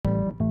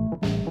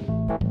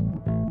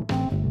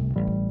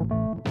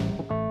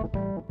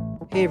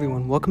Hey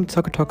everyone, welcome to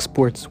Tucker Talk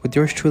Sports with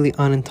yours truly,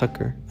 Anand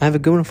Tucker. I have a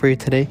good one for you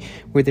today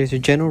where there's a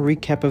general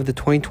recap of the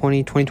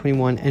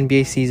 2020-2021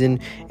 NBA season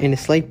and a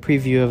slight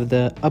preview of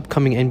the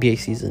upcoming NBA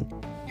season.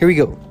 Here we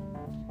go.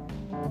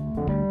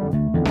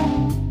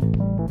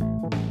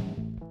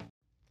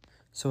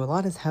 So a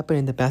lot has happened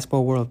in the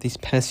basketball world these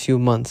past few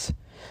months.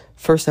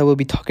 First, I will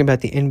be talking about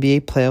the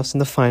NBA playoffs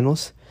and the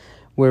finals,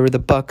 where the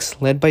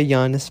Bucks, led by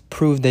Giannis,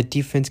 proved that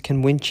defense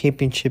can win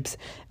championships,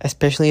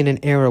 especially in an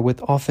era with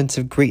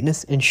offensive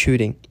greatness and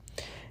shooting.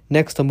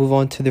 Next, I'll move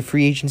on to the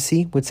free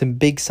agency with some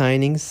big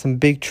signings, some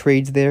big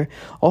trades there,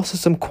 also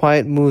some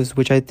quiet moves,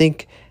 which I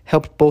think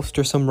helped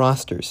bolster some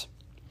rosters.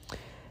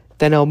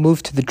 Then I'll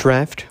move to the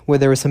draft, where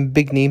there were some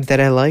big names that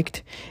I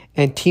liked,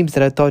 and teams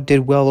that I thought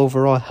did well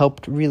overall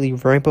helped really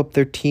ramp up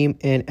their team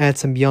and add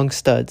some young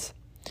studs.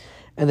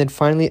 And then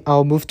finally,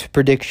 I'll move to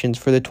predictions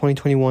for the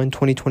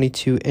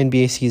 2021-2022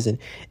 NBA season.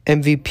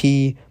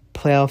 MVP,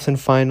 playoffs and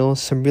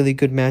finals, some really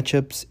good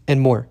matchups,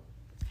 and more.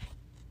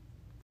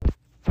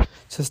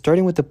 So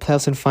starting with the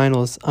playoffs and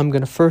finals, I'm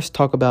going to first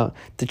talk about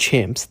the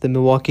champs, the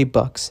Milwaukee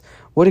Bucks.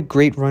 What a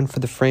great run for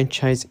the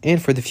franchise and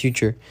for the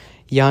future.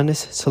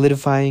 Giannis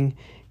solidifying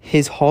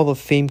his Hall of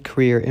Fame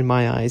career in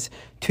my eyes.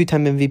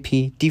 2-time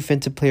MVP,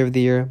 Defensive Player of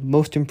the Year,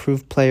 Most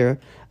Improved Player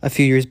a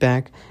few years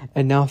back,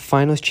 and now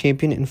Finals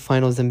Champion and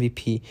Finals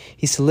MVP.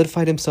 He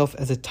solidified himself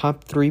as a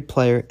top 3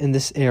 player in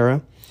this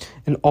era,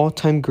 an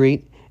all-time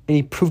great, and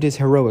he proved his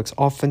heroics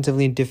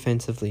offensively and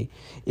defensively.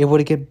 Able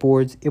to get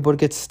boards, able to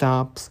get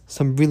stops,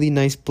 some really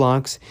nice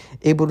blocks,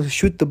 able to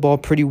shoot the ball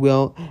pretty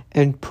well,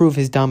 and prove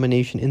his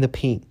domination in the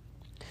paint.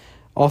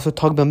 Also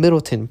talk about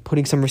Middleton,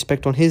 putting some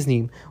respect on his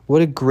name.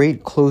 What a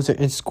great closer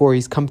and scorer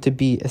he's come to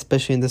be,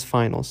 especially in this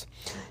finals.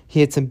 He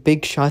had some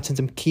big shots in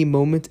some key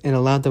moments and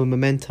allowed the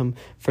momentum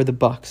for the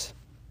Bucks.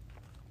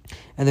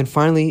 And then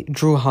finally,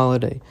 Jrue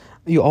Holiday.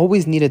 You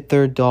always need a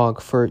third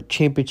dog for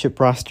championship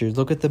rosters.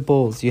 Look at the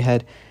Bulls. You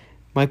had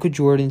Michael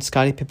Jordan,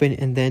 Scottie Pippen,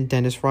 and then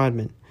Dennis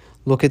Rodman.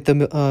 Look at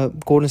the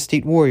Golden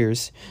State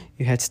Warriors.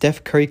 You had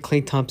Steph Curry,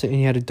 Klay Thompson, and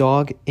you had a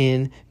dog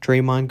in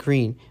Draymond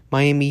Green.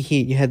 Miami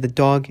Heat, you had the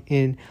dog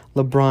in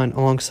LeBron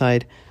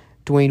alongside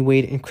Dwayne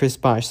Wade and Chris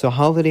Bosh. So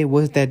Holiday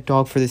was that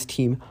dog for this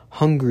team,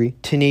 hungry,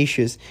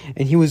 tenacious,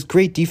 and he was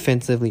great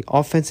defensively.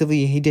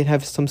 Offensively, he did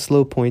have some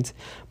slow points,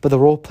 but the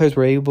role players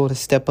were able to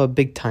step up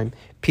big time.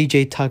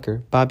 PJ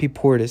Tucker, Bobby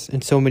Portis,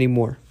 and so many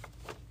more.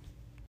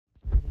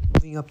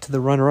 Moving up to the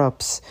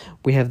runner-ups,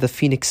 we have the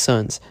Phoenix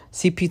Suns.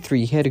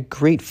 CP3, he had a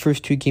great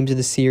first 2 games of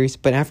the series,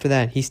 but after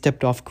that, he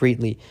stepped off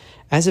greatly.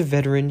 As a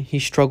veteran, he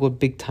struggled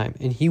big time,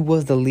 and he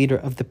was the leader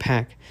of the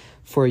pack.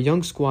 For a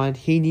young squad,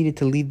 he needed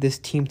to lead this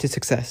team to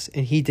success,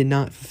 and he did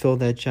not fulfill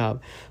that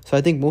job. So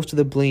I think most of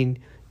the blame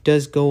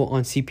does go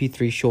on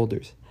CP3's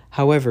shoulders.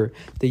 However,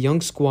 the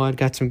young squad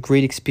got some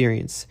great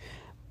experience.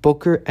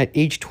 Booker, at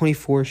age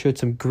 24, showed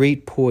some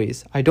great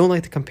poise. I don't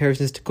like the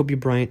comparisons to Kobe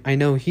Bryant. I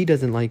know he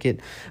doesn't like it,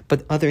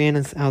 but other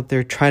analysts out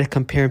there try to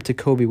compare him to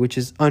Kobe, which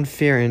is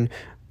unfair and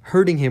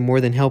hurting him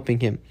more than helping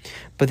him.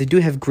 But they do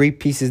have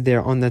great pieces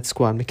there on that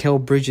squad.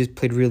 Mikal Bridges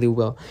played really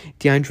well.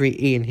 DeAndre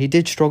Ayton, he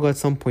did struggle at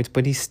some points,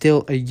 but he's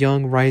still a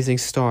young rising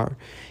star.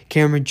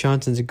 Cameron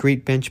Johnson's a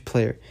great bench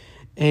player.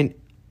 And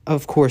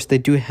of course, they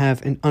do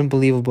have an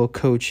unbelievable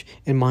coach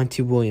in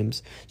Monty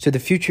Williams. So the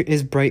future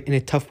is bright in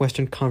a tough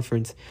Western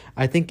Conference.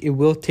 I think it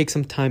will take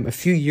some time, a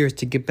few years,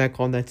 to get back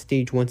on that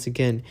stage once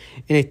again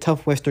in a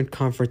tough Western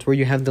Conference where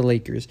you have the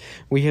Lakers,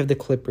 where you have the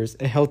Clippers,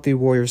 a healthy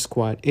Warriors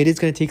squad. It is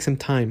going to take some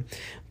time,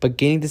 but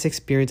gaining this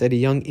experience at a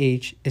young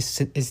age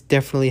is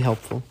definitely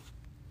helpful.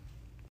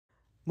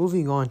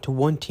 Moving on to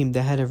one team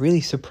that had a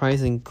really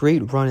surprising,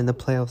 great run in the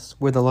playoffs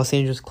were the Los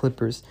Angeles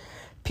Clippers.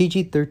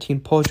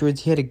 PG-13, Paul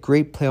George, he had a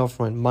great playoff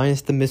run,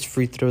 minus the missed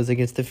free throws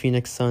against the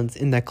Phoenix Suns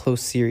in that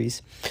close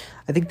series.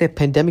 I think that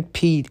Pandemic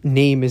P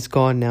name is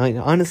gone now, and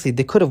honestly,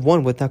 they could have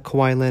won without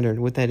Kawhi Leonard,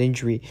 with that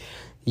injury.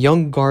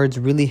 Young guards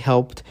really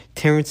helped.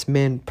 Terrence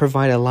Mann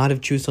provided a lot of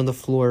juice on the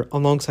floor,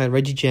 alongside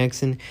Reggie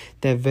Jackson,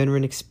 that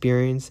veteran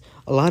experience.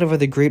 A lot of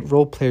other great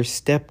role players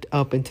stepped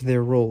up into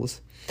their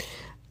roles.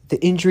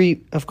 The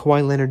injury of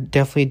Kawhi Leonard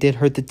definitely did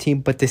hurt the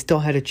team, but they still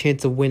had a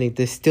chance of winning.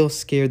 They still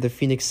scared the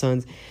Phoenix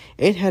Suns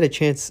and had a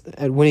chance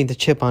at winning the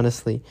chip,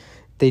 honestly.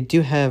 They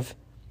do have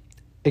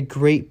a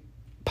great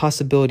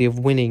possibility of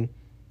winning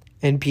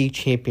NBA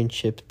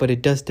championships, but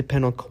it does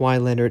depend on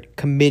Kawhi Leonard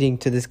committing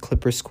to this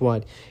Clippers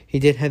squad. He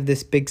did have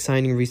this big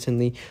signing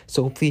recently,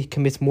 so hopefully he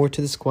commits more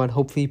to the squad.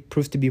 Hopefully he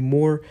proves to be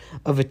more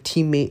of a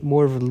teammate,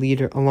 more of a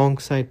leader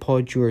alongside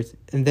Paul George,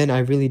 and then I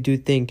really do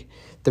think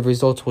the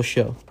results will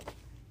show.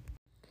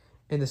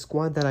 And the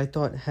squad that I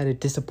thought had a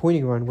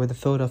disappointing run were the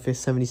Philadelphia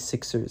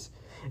 76ers.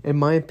 In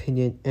my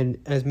opinion, and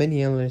as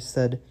many analysts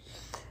said,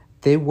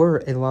 they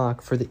were a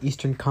lock for the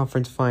Eastern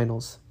Conference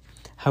Finals.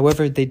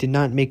 However, they did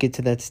not make it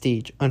to that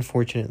stage,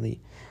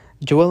 unfortunately.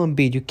 Joel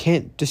Embiid, you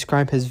can't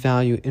describe his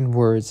value in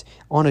words.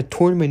 On a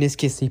torn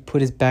meniscus, he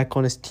put his back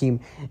on his team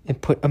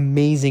and put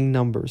amazing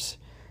numbers.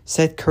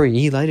 Seth Curry,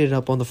 he lighted it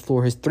up on the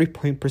floor. His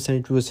three-point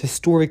percentage was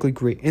historically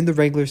great in the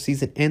regular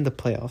season and the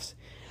playoffs.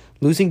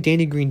 Losing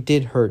Danny Green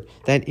did hurt.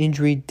 That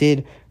injury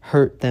did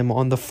hurt them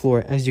on the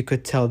floor, as you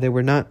could tell. They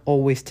were not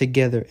always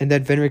together, and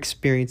that veteran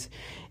experience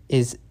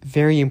is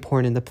very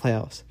important in the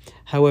playoffs.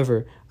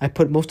 However, I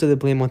put most of the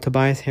blame on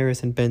Tobias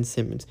Harris and Ben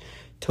Simmons.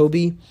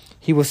 Toby,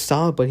 he was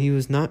solid, but he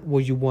was not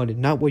what you wanted,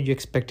 not what you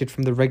expected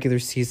from the regular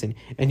season,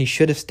 and he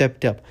should have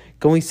stepped up.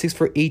 Going 6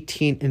 for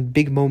 18 in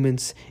big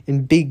moments,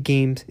 in big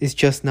games, is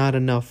just not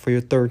enough for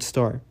your third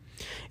star.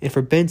 And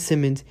for Ben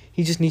Simmons,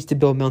 he just needs to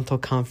build mental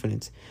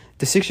confidence.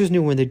 The Sixers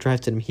knew when they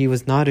drafted him, he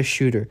was not a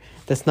shooter.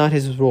 That's not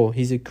his role.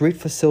 He's a great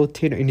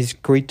facilitator and he's a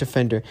great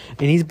defender,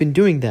 and he's been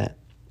doing that.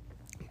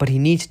 But he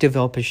needs to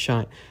develop his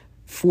shot.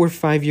 4 or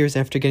 5 years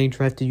after getting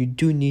drafted, you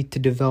do need to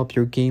develop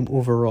your game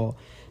overall.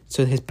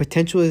 So his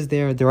potential is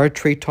there. There are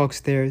trade talks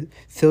there.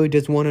 Philly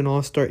does want an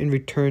all-star in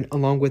return,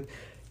 along with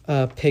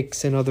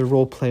picks and other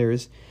role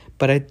players.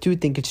 But I do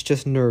think it's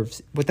just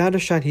nerves. Without a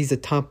shot, he's a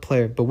top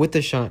player. But with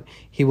a shot,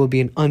 he will be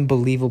an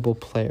unbelievable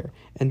player.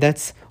 And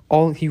that's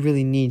all he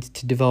really needs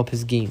to develop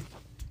his game.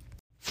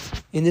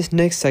 In this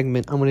next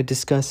segment, I'm going to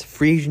discuss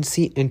free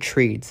agency and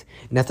trades.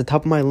 And at the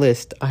top of my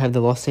list, I have the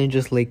Los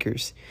Angeles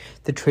Lakers.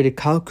 They traded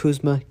Kyle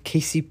Kuzma,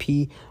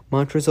 KCP,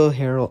 Montrezl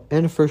Harrell,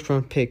 and a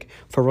first-round pick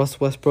for Russ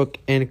Westbrook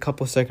and a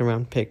couple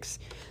second-round picks.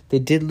 They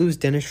did lose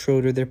Dennis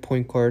Schroeder, their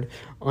point guard,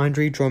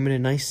 Andre Drummond, a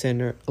nice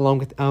center, along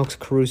with Alex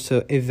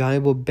Caruso, a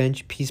valuable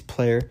bench piece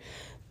player.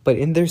 But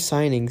in their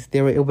signings,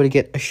 they were able to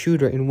get a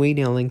shooter in Wayne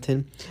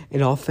Ellington,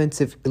 an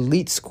offensive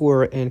elite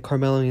scorer in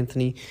Carmelo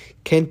Anthony,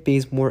 Kent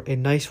Bazemore, a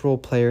nice role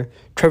player,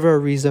 Trevor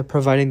Ariza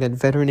providing that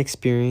veteran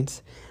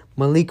experience,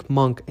 Malik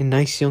Monk, a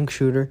nice young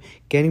shooter,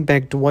 getting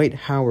back Dwight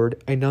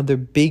Howard, another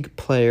big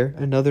player,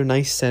 another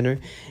nice center,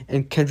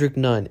 and Kendrick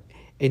Nunn,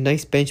 a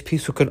nice bench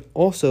piece who could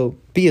also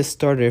be a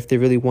starter if they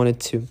really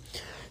wanted to.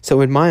 So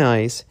in my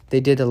eyes,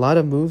 they did a lot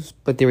of moves,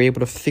 but they were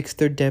able to fix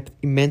their depth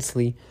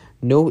immensely.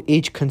 No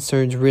age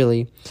concerns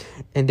really,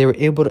 and they were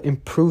able to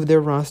improve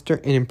their roster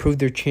and improve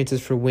their chances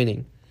for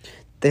winning.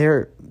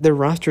 Their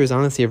roster is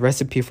honestly a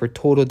recipe for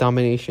total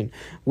domination.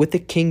 With the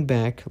king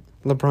back,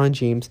 LeBron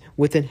James,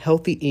 with a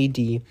healthy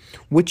AD,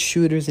 with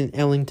shooters in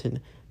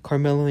Ellington,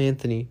 Carmelo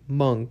Anthony,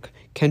 Monk,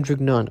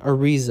 Kendrick Nunn,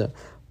 Ariza,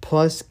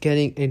 plus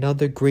getting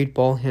another great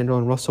ball handler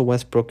on Russell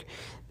Westbrook,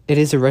 it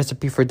is a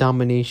recipe for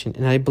domination,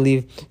 and I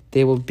believe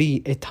they will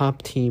be a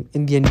top team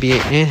in the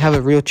NBA and have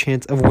a real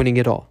chance of winning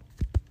it all.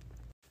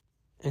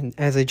 And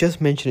as I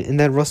just mentioned, in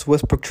that Russell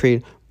Westbrook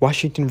trade,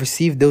 Washington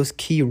received those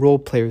key role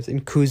players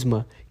in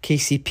Kuzma,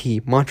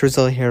 KCP,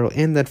 Montrezl Harrell,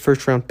 and that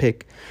first-round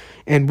pick.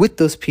 And with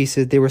those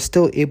pieces, they were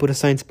still able to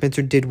sign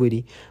Spencer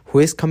Dinwiddie, who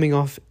is coming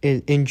off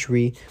an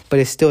injury, but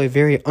is still a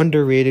very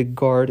underrated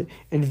guard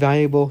and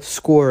valuable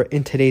scorer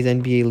in today's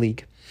NBA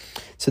league.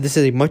 So this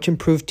is a much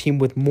improved team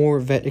with more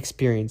vet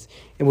experience.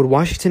 And what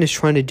Washington is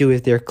trying to do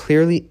is they're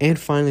clearly and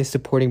finally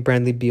supporting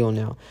Bradley Beal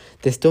now.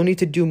 They still need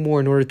to do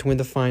more in order to win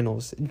the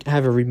finals,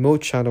 have a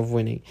remote shot of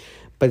winning.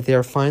 But they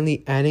are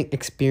finally adding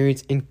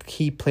experience and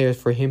key players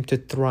for him to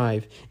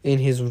thrive in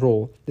his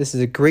role. This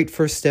is a great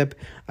first step.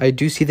 I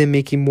do see them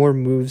making more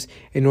moves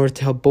in order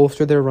to help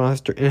bolster their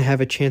roster and have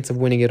a chance of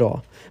winning it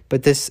all.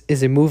 But this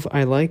is a move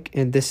I like,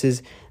 and this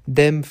is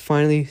them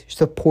finally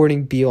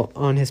supporting Beal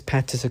on his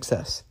path to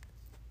success.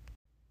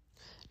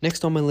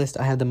 Next on my list,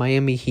 I have the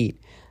Miami Heat.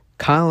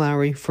 Kyle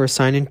Lowry for a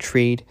sign and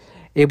trade,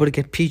 able to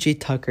get PJ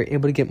Tucker,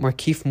 able to get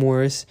Markieff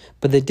Morris,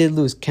 but they did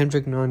lose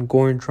Kendrick Nunn,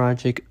 Goran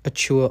Dragic,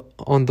 Achua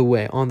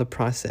on the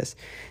process.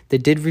 They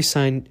did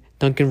re-sign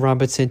Duncan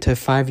Robinson to a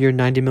 5-year,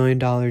 $90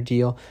 million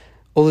deal.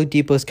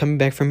 Oladipo is coming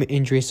back from an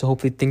injury, so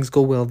hopefully things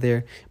go well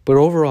there. But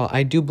overall,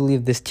 I do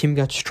believe this team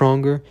got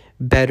stronger,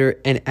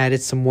 better, and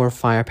added some more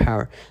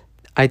firepower.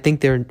 I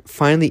think they're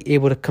finally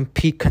able to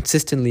compete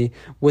consistently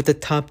with the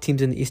top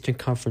teams in the Eastern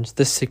Conference,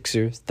 the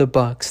Sixers, the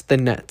Bucks, the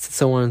Nets,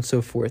 so on and so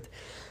forth.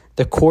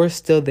 The core is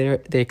still there.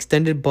 They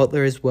extended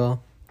Butler as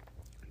well.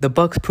 The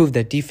Bucks proved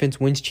that defense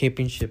wins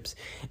championships,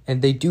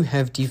 and they do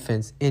have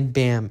defense in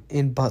Bam,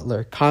 in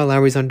Butler. Kyle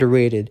Lowry's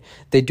underrated.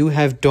 They do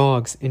have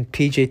dogs in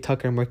PJ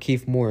Tucker and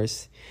Markieff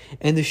Morris.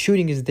 And the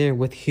shooting is there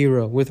with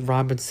Hero, with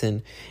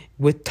Robinson,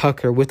 with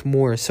Tucker, with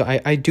Morris. So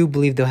I do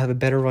believe they'll have a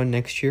better run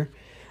next year.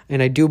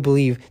 And I do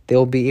believe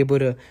they'll be able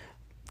to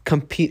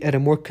compete at a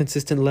more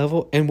consistent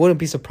level, and wouldn't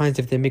be surprised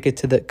if they make it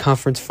to the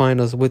conference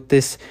finals with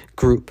this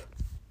group.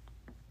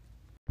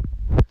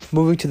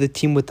 Moving to the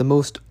team with the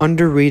most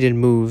underrated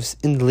moves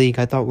in the league,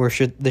 I thought were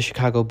the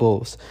Chicago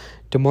Bulls.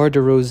 DeMar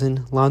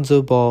DeRozan,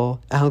 Lonzo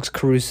Ball, Alex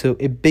Caruso,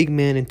 a big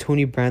man, and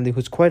Tony Bradley,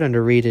 who's quite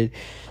underrated,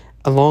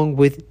 along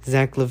with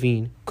Zach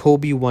LaVine,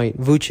 Kobe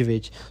White,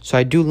 Vucevic. So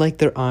I do like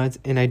their odds,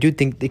 and I do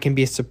think they can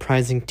be a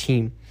surprising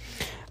team.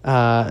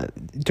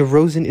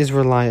 DeRozan is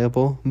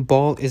reliable.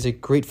 Ball is a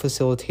great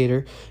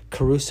facilitator.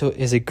 Caruso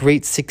is a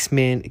great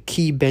six-man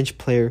key bench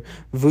player.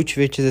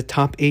 Vucevic is a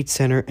top 8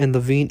 center, and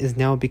LaVine is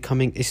now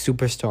becoming a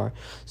superstar.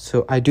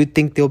 So I do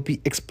think they'll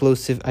be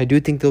explosive. I do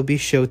think there'll be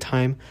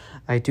showtime.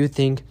 I do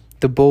think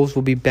the Bulls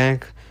will be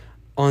back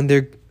on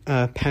their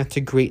path to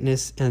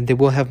greatness, and they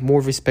will have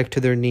more respect to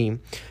their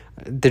name.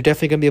 They're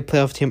definitely going to be a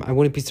playoff team. I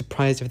wouldn't be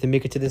surprised if they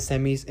make it to the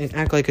semis and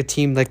act like a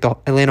team like the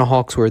Atlanta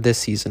Hawks were this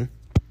season.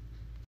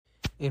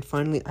 And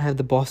finally, I have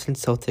the Boston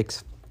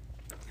Celtics.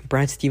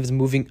 Brad Stevens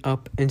moving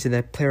up into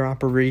that player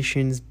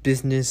operations,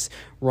 business,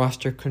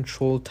 roster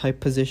control type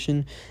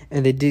position.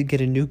 And they did get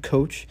a new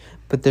coach,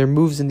 but their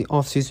moves in the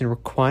offseason were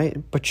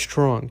quiet but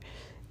strong.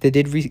 They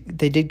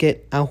did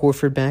get Al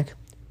Horford back,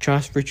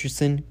 Josh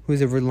Richardson, who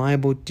is a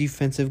reliable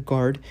defensive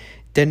guard,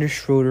 Dennis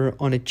Schroeder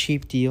on a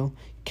cheap deal,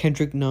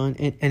 Kendrick Nunn,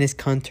 and Enes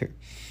Kanter.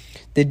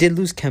 They did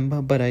lose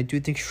Kemba, but I do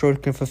think Schroeder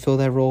can fulfill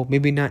that role.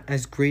 Maybe not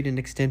as great an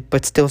extent,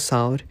 but still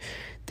solid.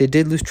 They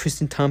did lose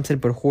Tristan Thompson,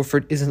 but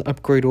Horford is an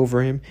upgrade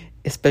over him,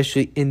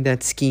 especially in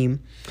that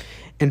scheme.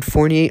 And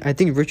Fournier, I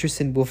think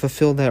Richardson will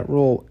fulfill that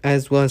role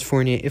as well as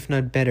Fournier, if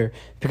not better,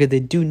 because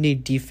they do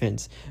need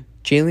defense.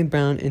 Jaylen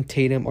Brown and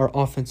Tatum are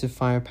offensive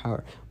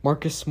firepower.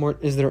 Marcus Smart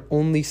is their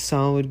only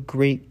solid,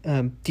 great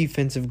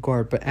defensive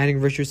guard, but adding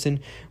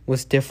Richardson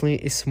was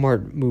definitely a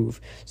smart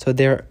move. So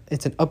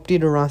it's an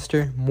updated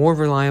roster, more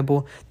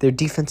reliable. They're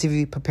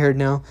defensively prepared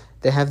now.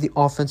 They have the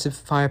offensive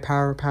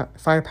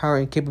firepower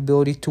and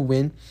capability to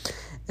win.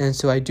 And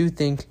so I do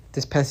think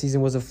this past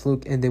season was a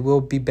fluke, and they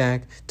will be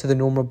back to the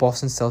normal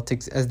Boston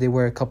Celtics as they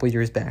were a couple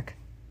years back.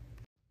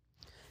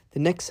 The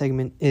next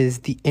segment is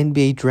the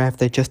NBA draft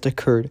that just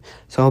occurred.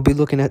 So I'll be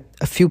looking at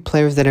a few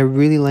players that I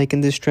really like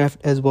in this draft,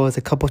 as well as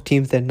a couple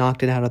teams that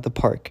knocked it out of the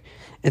park.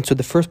 And so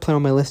the first player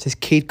on my list is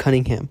Cade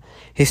Cunningham.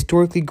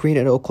 Historically great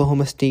at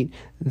Oklahoma State,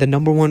 the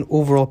number 1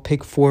 overall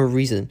pick for a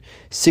reason.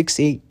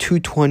 6'8",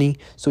 220,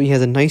 so he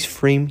has a nice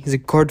frame. He's a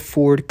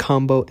guard-forward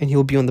combo, and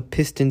he'll be on the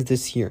Pistons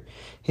this year.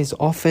 His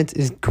offense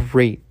is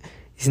great.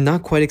 He's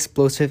not quite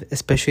explosive,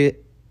 especially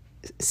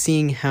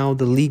seeing how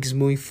the league's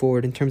moving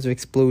forward in terms of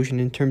explosion,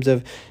 in terms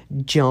of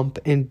jump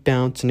and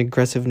bounce and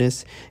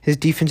aggressiveness. His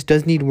defense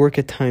does need work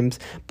at times,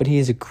 but he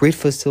is a great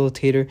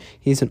facilitator.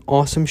 He's an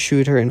awesome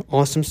shooter, an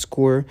awesome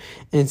scorer.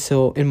 And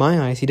so, in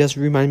my eyes, he does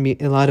remind me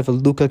a lot of a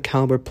Luka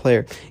caliber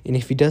player. And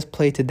if he does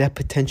play to that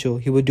potential,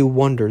 he will do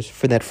wonders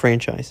for that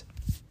franchise.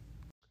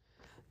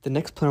 The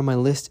next player on my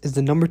list is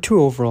the number 2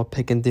 overall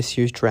pick in this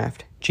year's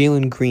draft,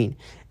 Jalen Green.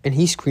 And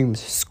he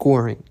screams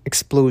scoring,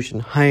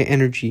 explosion, high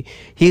energy.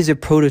 He is a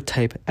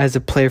prototype as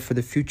a player for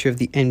the future of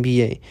the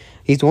NBA.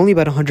 He's only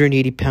about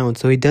 180 pounds,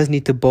 so he does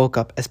need to bulk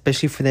up,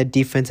 especially for that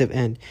defensive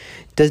end.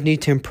 Does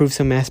need to improve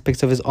some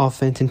aspects of his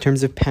offense in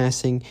terms of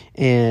passing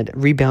and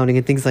rebounding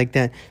and things like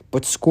that.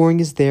 But scoring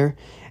is there,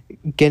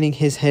 getting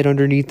his head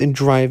underneath and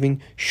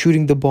driving,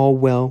 shooting the ball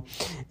well.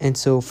 And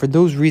so for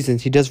those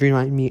reasons, he does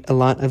remind me a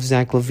lot of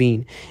Zach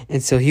LaVine.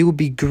 And so he will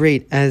be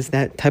great as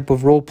that type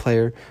of role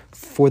player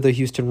for the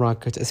Houston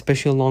Rockets,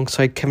 especially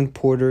alongside Kevin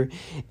Porter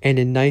and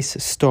a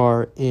nice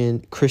star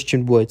in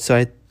Christian Wood. So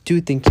I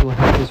do think he will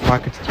help his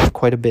Rockets team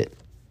quite a bit.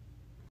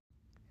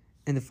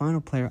 And the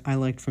final player I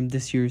liked from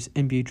this year's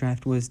NBA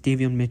draft was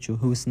Davion Mitchell,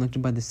 who was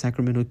selected by the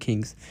Sacramento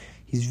Kings.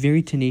 He's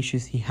very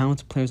tenacious. He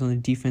hounds players on the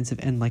defensive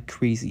end like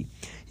crazy.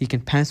 He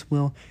can pass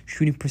well.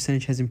 Shooting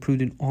percentage has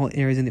improved in all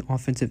areas in the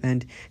offensive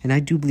end. And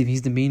I do believe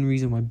he's the main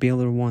reason why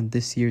Baylor won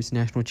this year's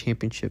national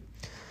championship.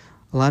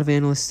 A lot of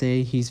analysts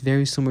say he's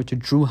very similar to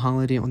Drew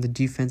Holiday on the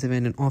defensive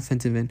end and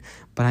offensive end.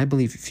 But I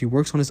believe if he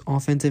works on his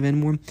offensive end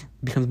more,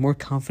 becomes more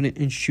confident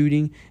in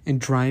shooting and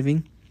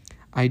driving,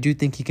 I do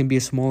think he can be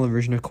a smaller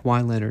version of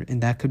Kawhi Leonard.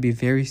 And that could be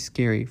very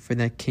scary for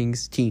that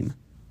Kings team.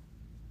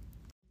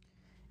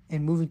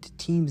 And moving to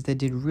teams that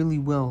did really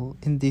well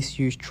in this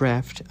year's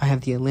draft, I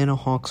have the Atlanta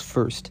Hawks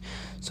first.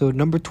 So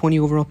number 20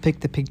 overall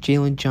pick, they picked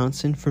Jalen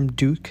Johnson from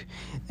Duke.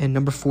 And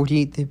number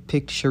 48, they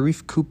picked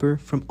Sharif Cooper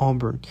from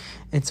Auburn.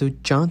 And so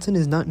Johnson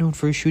is not known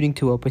for his shooting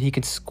too well, but he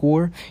can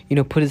score,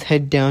 put his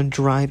head down,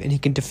 drive, and he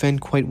can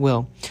defend quite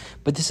well.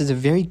 But this is a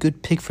very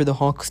good pick for the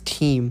Hawks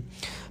team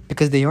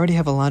because they already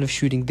have a lot of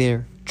shooting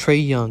there.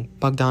 Trae Young,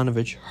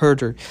 Bogdanovich,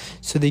 Herter.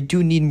 So they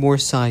do need more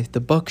size.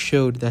 The Bucks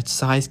showed that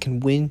size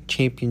can win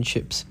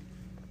championships.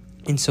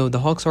 And so the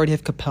Hawks already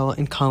have Capella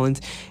and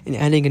Collins, and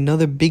adding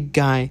another big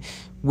guy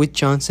with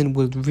Johnson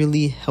would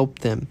really help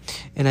them.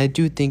 And I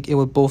do think it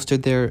would bolster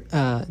their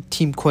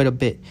team quite a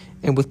bit.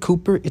 And with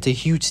Cooper, it's a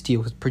huge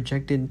steal. It's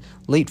projected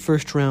late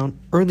first round,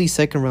 early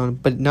second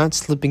round, but not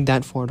slipping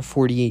that far to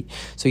 48.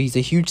 So he's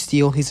a huge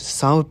steal. He's a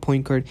solid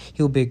point guard.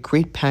 He'll be a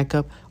great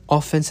backup.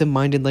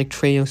 Offensive-minded like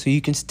Trae Young, so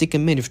you can stick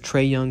him in if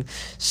Trae Young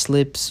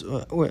slips,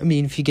 or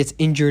if he gets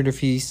injured, or if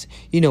he's,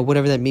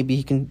 whatever that may be,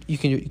 you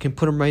can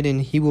put him right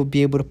in. He will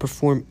be able to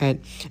perform at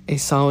a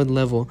solid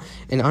level,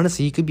 and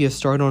honestly, he could be a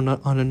starter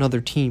on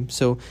another team.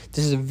 So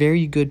this is a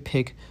very good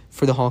pick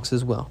for the Hawks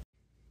as well.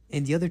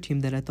 And the other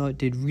team that I thought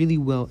did really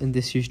well in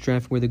this year's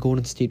draft were the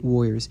Golden State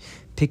Warriors,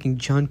 picking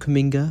John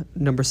Kuminga,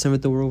 number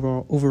 7th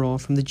overall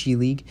from the G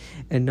League,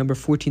 and number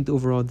 14th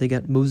overall, they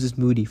got Moses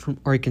Moody from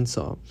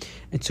Arkansas.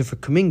 And so for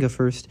Kuminga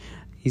first,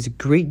 he's a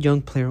great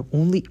young player,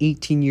 only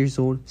 18 years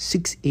old,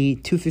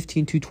 6'8",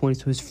 215, 220,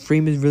 so his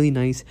frame is really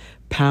nice,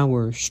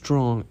 power,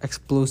 strong,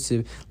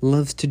 explosive,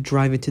 loves to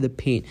drive into the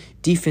paint.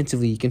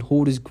 Defensively, he can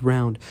hold his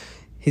ground.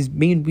 His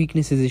main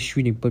weakness is his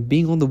shooting, but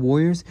being on the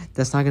Warriors,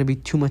 that's not going to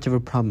be too much of a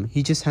problem.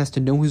 He just has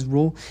to know his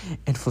role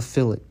and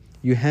fulfill it.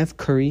 You have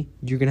Curry.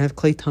 You're going to have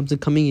Klay Thompson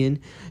coming in.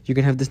 You're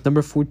going to have this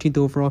number 14th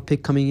overall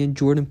pick coming in.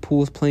 Jordan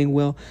Poole is playing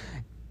well.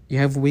 You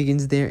have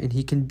Wiggins there, and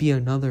he can be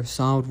another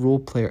solid role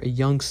player, a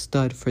young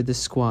stud for this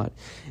squad.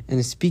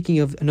 And speaking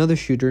of another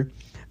shooter,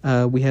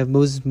 we have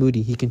Moses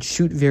Moody. He can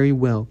shoot very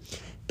well.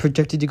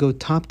 Projected to go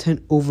top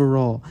 10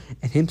 overall,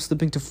 and him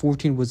slipping to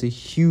 14 was a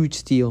huge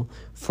steal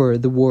for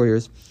the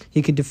Warriors.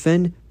 He can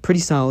defend pretty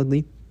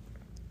solidly.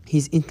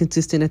 He's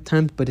inconsistent at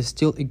times, but is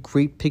still a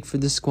great pick for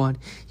this squad.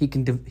 He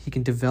can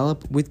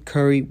develop with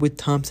Curry, with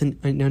Thompson,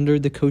 and under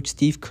the coach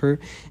Steve Kerr.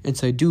 And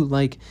so I do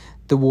like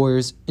the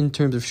Warriors in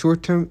terms of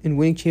short term in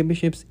winning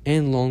championships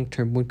and long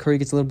term when Curry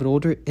gets a little bit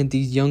older and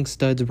these young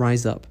studs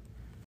rise up.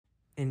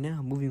 And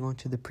now, moving on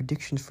to the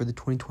predictions for the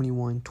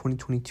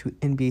 2021-2022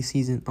 NBA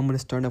season, I'm going to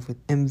start off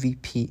with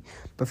MVP.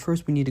 But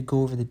first, we need to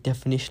go over the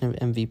definition of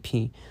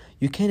MVP.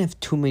 You can't have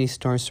too many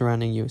stars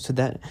surrounding you, so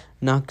that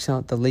knocks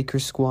out the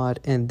Lakers squad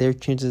and their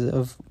chances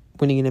of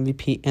winning an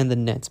MVP and the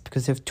Nets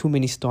because they have too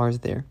many stars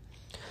there.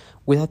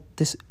 Without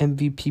this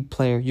MVP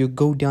player, you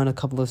go down a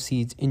couple of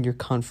seeds in your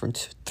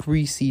conference,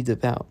 3 seeds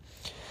about.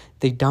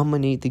 They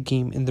dominate the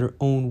game in their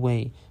own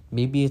way.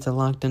 Maybe it's a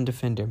lockdown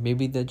defender.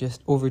 Maybe they're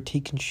just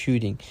overtaking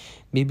shooting.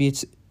 Maybe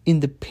it's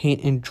in the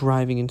paint and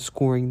driving and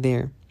scoring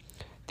there.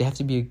 They have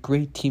to be a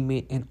great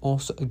teammate and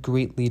also a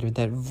great leader,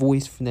 that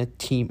voice from that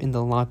team in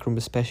the locker room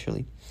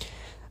especially.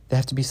 They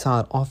have to be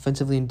solid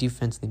offensively and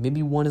defensively.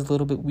 Maybe one is a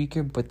little bit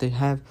weaker, but they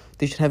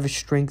should have a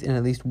strength in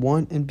at least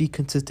one and be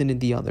consistent in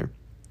the other.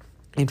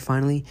 And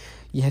finally,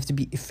 you have to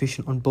be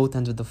efficient on both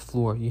ends of the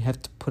floor. You have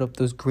to put up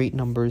those great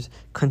numbers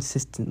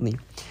consistently.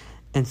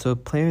 And so a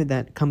player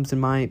that comes in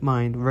my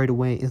mind right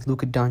away is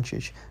Luka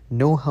Doncic.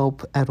 No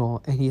help at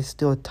all, and he is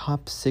still a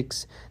top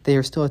 6. They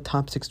are still a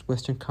top 6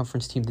 Western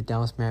Conference team, the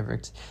Dallas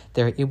Mavericks.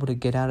 They are able to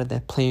get out of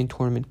that play-in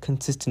tournament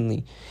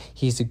consistently.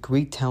 He's a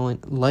great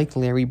talent, like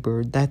Larry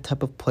Bird, that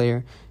type of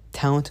player,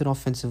 talented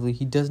offensively.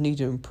 He does need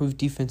to improve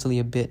defensively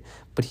a bit,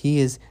 but he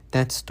is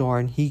that star,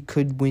 and he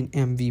could win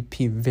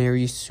MVP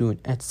very soon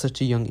at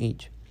such a young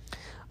age.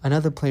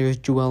 Another player is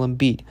Joel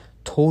Embiid.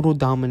 Total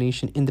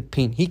domination in the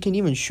paint. He can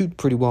even shoot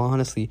pretty well,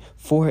 honestly,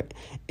 for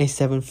a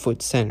 7-foot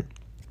center.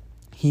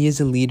 He is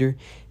a leader.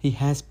 He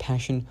has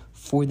passion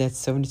for that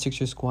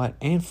 76ers squad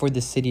and for the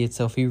city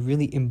itself. He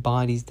really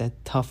embodies that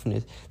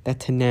toughness,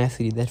 that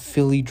tenacity, that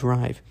Philly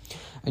drive.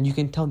 And you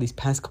can tell these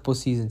past couple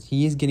seasons,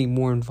 he is getting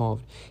more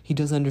involved. He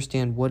does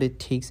understand what it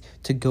takes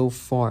to go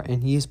far,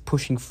 and he is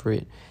pushing for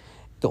it.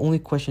 The only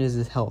question is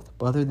his health.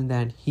 But other than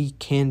that, he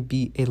can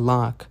be a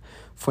lock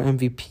for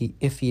MVP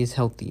if he is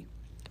healthy.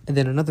 And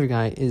then another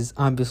guy is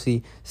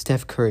obviously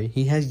Steph Curry.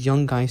 He has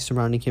young guys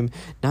surrounding him,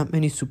 not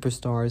many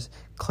superstars.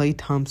 Klay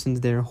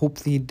Thompson's there.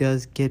 Hopefully he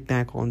does get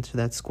back onto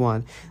that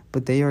squad.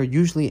 But they are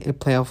usually a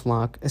playoff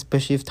lock,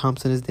 especially if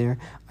Thompson is there.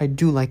 I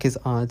do like his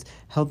odds.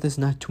 Health is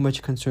not too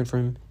much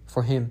concern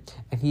for him.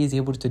 And he is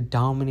able to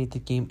dominate the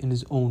game in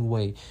his own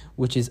way,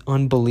 which is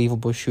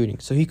unbelievable shooting.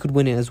 So he could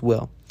win it as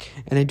well.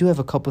 And I do have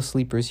a couple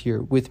sleepers here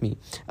with me.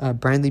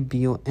 Bradley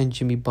Beal and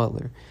Jimmy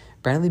Butler.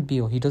 Bradley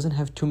Beal, he doesn't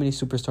have too many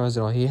superstars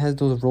at all. He has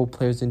those role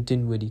players in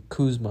Dinwiddie,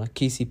 Kuzma,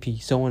 KCP,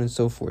 so on and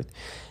so forth.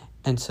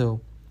 And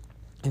so,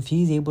 if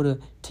he's able to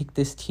take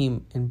this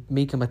team and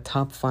make him a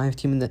top 5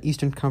 team in the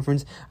Eastern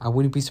Conference, I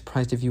wouldn't be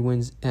surprised if he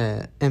wins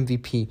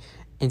MVP.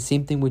 And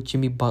same thing with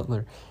Jimmy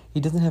Butler. He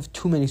doesn't have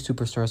too many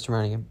superstars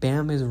surrounding him.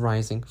 Bam is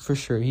rising, for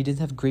sure. He does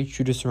have great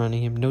shooters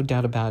surrounding him, no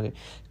doubt about it.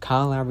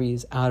 Kyle Lowry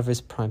is out of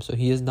his prime, so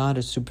he is not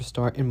a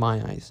superstar in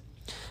my eyes.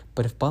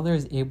 But if Butler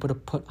is able to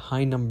put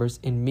high numbers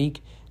and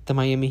make the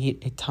Miami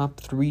Heat a top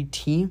 3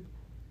 team,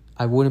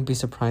 I wouldn't be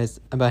surprised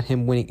about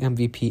him winning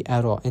MVP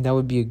at all, and that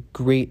would be a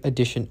great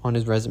addition on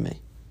his resume.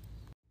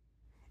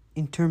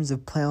 In terms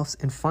of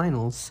playoffs and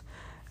finals,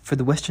 for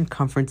the Western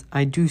Conference,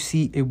 I do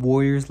see a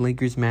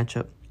Warriors-Lakers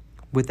matchup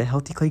with a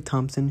healthy Klay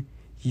Thompson,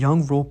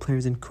 young role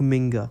players in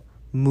Kuminga,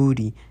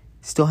 Moody,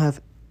 still have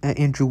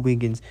Andrew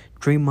Wiggins,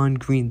 Draymond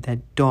Green,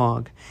 that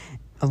dog,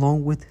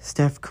 along with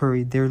Steph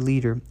Curry, their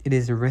leader. It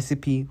is a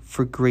recipe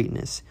for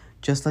greatness.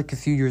 Just like a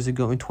few years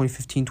ago in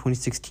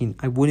 2015-2016,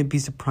 I wouldn't be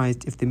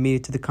surprised if they made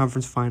it to the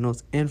conference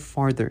finals and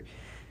farther.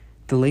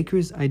 The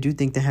Lakers, I do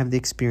think they have the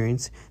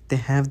experience. They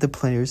have the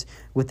players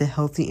with the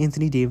healthy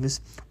Anthony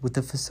Davis, with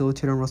the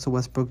facilitator Russell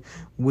Westbrook,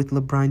 with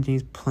LeBron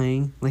James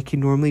playing like he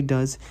normally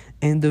does,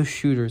 and those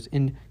shooters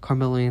in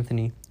Carmelo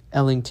Anthony,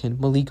 Ellington,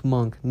 Malik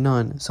Monk,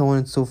 Nunn, so on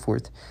and so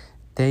forth.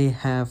 They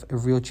have a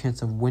real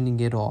chance of winning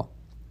it all.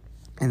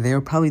 And they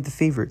are probably the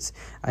favorites.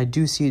 I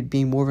do see it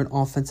being more of an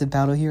offensive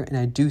battle here, and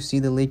I do see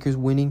the Lakers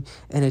winning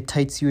in a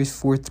tight series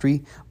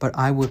 4-3, but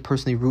I would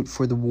personally root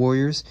for the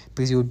Warriors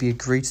because it would be a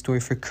great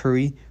story for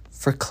Curry,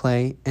 for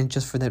Klay, and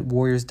just for that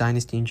Warriors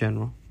dynasty in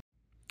general.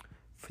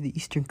 For the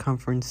Eastern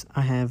Conference,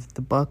 I have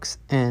the Bucks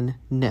and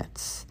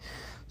Nets.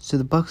 So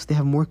the Bucks, they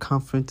have more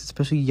confidence,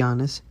 especially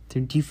Giannis.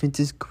 Their defense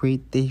is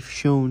great. They've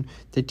shown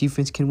that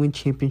defense can win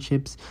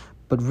championships,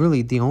 but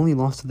really they only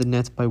lost to the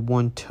Nets by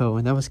one toe,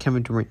 and that was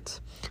Kevin Durant.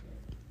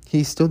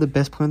 He's still the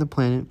best player on the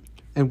planet,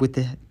 and with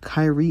the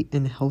Kyrie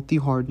and healthy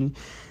Harden,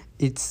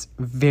 it's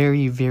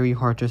very, very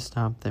hard to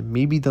stop them.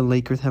 Maybe the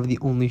Lakers have the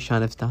only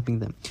shot of stopping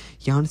them.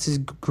 Giannis is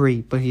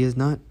great, but he is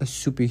not a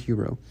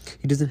superhero.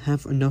 He doesn't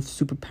have enough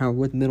superpower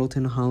with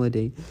Middleton and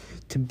Holiday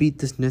to beat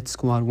this Nets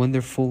squad when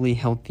they're fully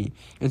healthy.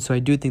 And so I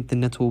do think the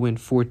Nets will win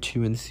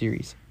 4-2 in the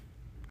series.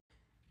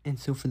 And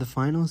so for the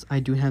finals, I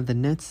do have the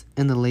Nets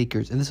and the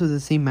Lakers. And this was the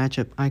same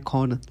matchup I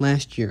called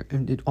last year.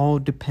 And it all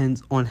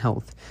depends on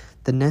health.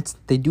 The Nets,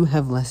 they do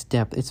have less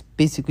depth. It's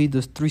basically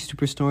those 3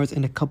 superstars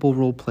and a couple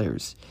role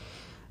players.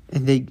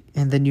 And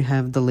then you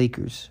have the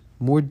Lakers.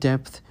 More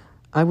depth.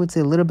 I would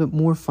say a little bit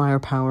more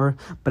firepower.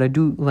 But I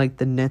do like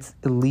the Nets'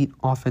 elite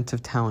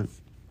offensive talent.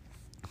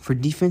 For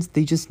defense,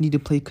 they just need to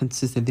play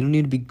consistent. They don't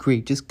need to be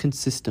great, just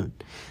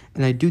consistent.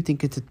 And I do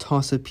think it's a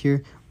toss-up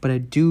here. But I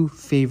do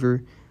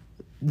favor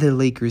the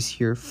Lakers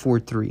here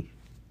 4-3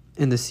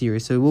 in the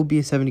series. So it will be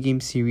a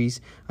 7-game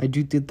series. I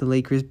do think the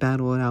Lakers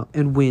battle it out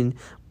and win.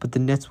 But the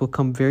Nets will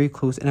come very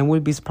close. And I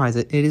wouldn't be surprised.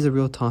 It is a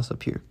real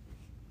toss-up here.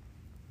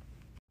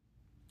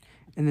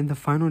 And then the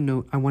final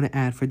note I want to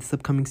add for this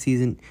upcoming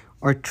season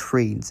are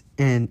trades.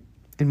 And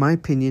in my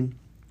opinion,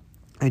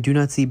 I do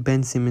not see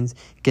Ben Simmons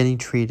getting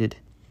traded,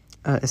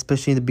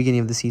 especially in the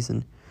beginning of the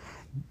season.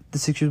 The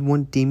Sixers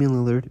want Damian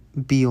Lillard,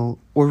 Beal,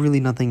 or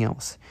really nothing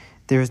else.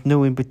 There is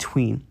no in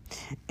between.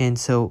 And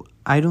so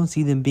I don't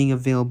see them being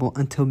available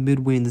until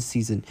midway in the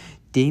season.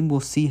 Dame will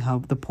see how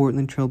the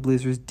Portland Trail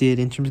Blazers did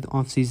in terms of the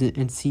offseason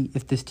and see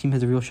if this team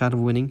has a real shot of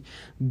winning.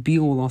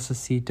 Beal will also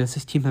see, does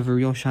this team have a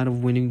real shot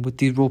of winning with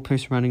these role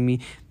players surrounding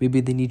me?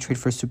 Maybe they need to trade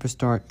for a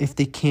superstar. If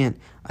they can't,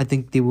 I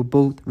think they will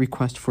both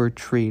request for a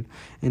trade.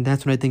 And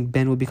that's when I think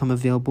Ben will become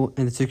available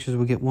and the Sixers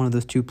will get one of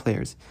those 2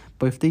 players.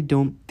 But if they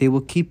don't, they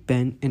will keep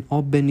Ben, and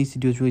all Ben needs to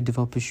do is really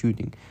develop his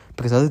shooting.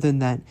 Because other than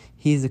that,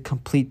 he is a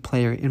complete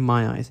player in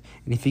my eyes.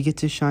 And if he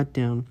gets his shot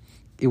down,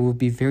 it will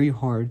be very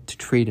hard to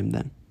trade him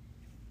then.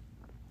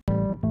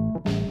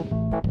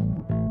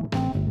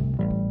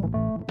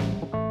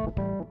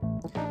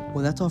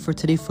 Well, that's all for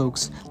today,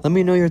 folks. Let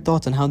me know your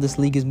thoughts on how this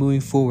league is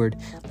moving forward.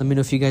 Let me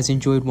know if you guys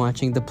enjoyed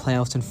watching the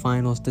playoffs and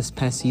finals this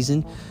past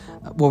season.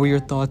 What were your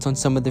thoughts on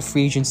some of the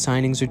free agent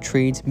signings or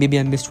trades? Maybe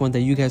I missed one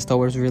that you guys thought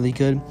was really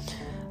good.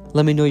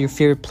 Let me know your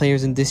favorite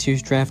players in this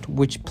year's draft,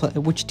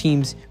 which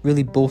teams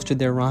really bolstered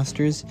their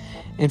rosters.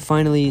 And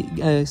finally,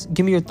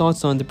 give me your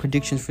thoughts on the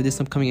predictions for this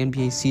upcoming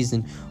NBA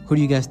season. Who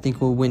do you guys think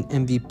will win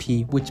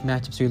MVP? Which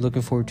matchups are you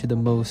looking forward to the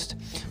most?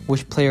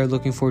 Which player are you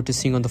looking forward to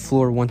seeing on the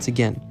floor once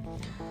again?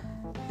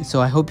 So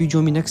I hope you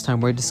join me next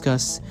time where I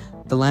discuss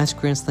the last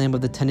Grand Slam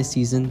of the tennis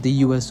season, the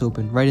US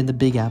Open, right in the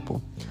Big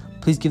Apple.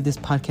 Please give this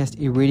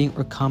podcast a rating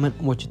or comment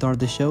on what you thought of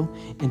the show.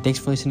 And thanks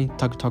for listening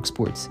to Talk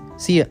Sports.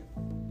 See ya.